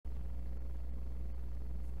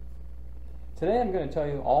Today I'm going to tell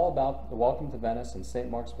you all about the Welcome to Venice and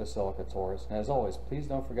St. Mark's Basilica tours, and as always, please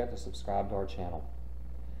don't forget to subscribe to our channel.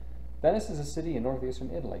 Venice is a city in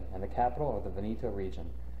northeastern Italy and the capital of the Veneto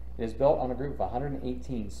region. It is built on a group of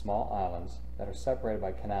 118 small islands that are separated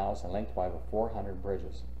by canals and linked by over 400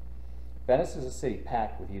 bridges. Venice is a city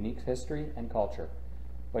packed with unique history and culture,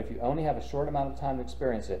 but if you only have a short amount of time to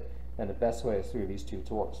experience it, then the best way is through these two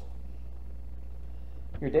tours.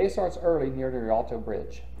 Your day starts early near the Rialto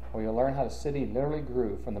Bridge, where you'll learn how the city literally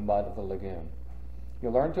grew from the mud of the lagoon.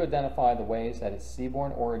 You'll learn to identify the ways that its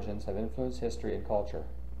seaborne origins have influenced history and culture.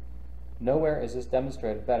 Nowhere is this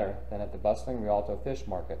demonstrated better than at the bustling Rialto fish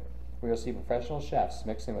market, where you'll see professional chefs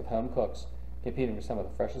mixing with home cooks, competing for some of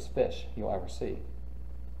the freshest fish you'll ever see.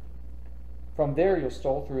 From there, you'll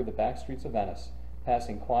stroll through the backstreets of Venice,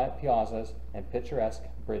 passing quiet piazzas and picturesque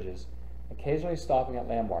bridges, occasionally stopping at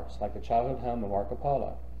landmarks like the childhood home of Marco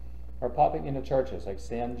Polo, or popping into churches like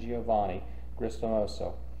San Giovanni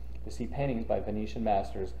Cristonoso to see paintings by Venetian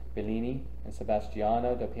masters Bellini and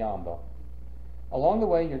Sebastiano da Piombo. Along the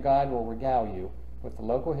way, your guide will regale you with the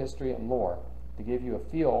local history and lore to give you a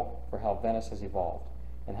feel for how Venice has evolved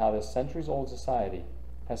and how this centuries-old society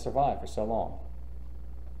has survived for so long.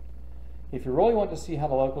 If you really want to see how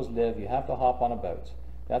the locals live, you have to hop on a boat.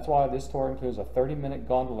 That's why this tour includes a 30-minute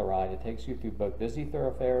gondola ride that takes you through both busy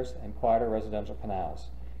thoroughfares and quieter residential canals.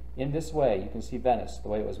 In this way, you can see Venice the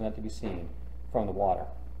way it was meant to be seen, from the water.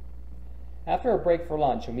 After a break for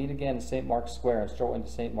lunch, you'll meet again in St. Mark's Square and stroll into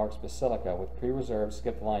St. Mark's Basilica with pre-reserved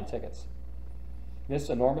skip-the-line tickets. This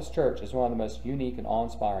enormous church is one of the most unique and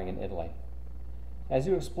awe-inspiring in Italy. As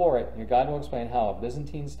you explore it, your guide will explain how a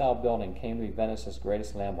Byzantine-style building came to be Venice's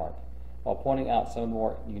greatest landmark, while pointing out some of the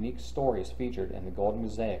more unique stories featured in the golden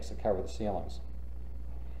mosaics that cover the ceilings.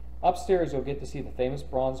 Upstairs, you'll get to see the famous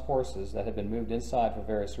bronze horses that have been moved inside for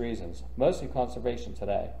various reasons, mostly conservation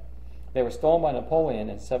today. They were stolen by Napoleon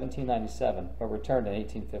in 1797, but returned in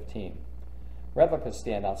 1815. Replicas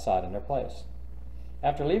stand outside in their place.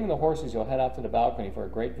 After leaving the horses, you'll head out to the balcony for a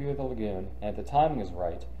great view of the lagoon, and if the timing is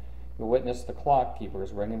right, you'll witness the clock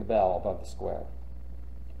keepers ringing the bell above the square.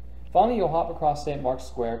 Finally, you'll hop across St. Mark's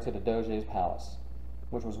Square to the Doge's palace,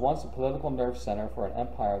 which was once a political nerve center for an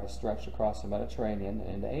empire that stretched across the Mediterranean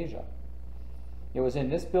and into Asia. It was in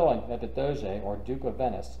this building that the Doge, or Duke of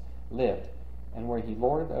Venice, lived, and where he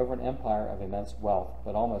lorded over an empire of immense wealth,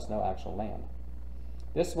 but almost no actual land.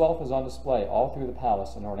 This wealth is on display all through the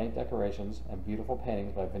palace in ornate decorations and beautiful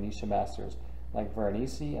paintings by Venetian masters like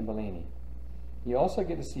Venice and Bellini. You also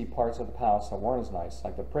get to see parts of the palace that weren't as nice,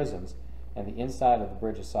 like the prisons and the inside of the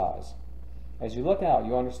Bridge of Sighs. As you look out,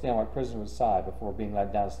 you understand why prisoners would sigh before being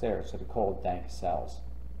led downstairs to the cold, dank cells.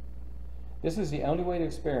 This is the only way to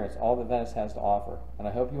experience all that Venice has to offer, and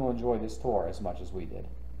I hope you will enjoy this tour as much as we did.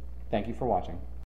 Thank you for watching.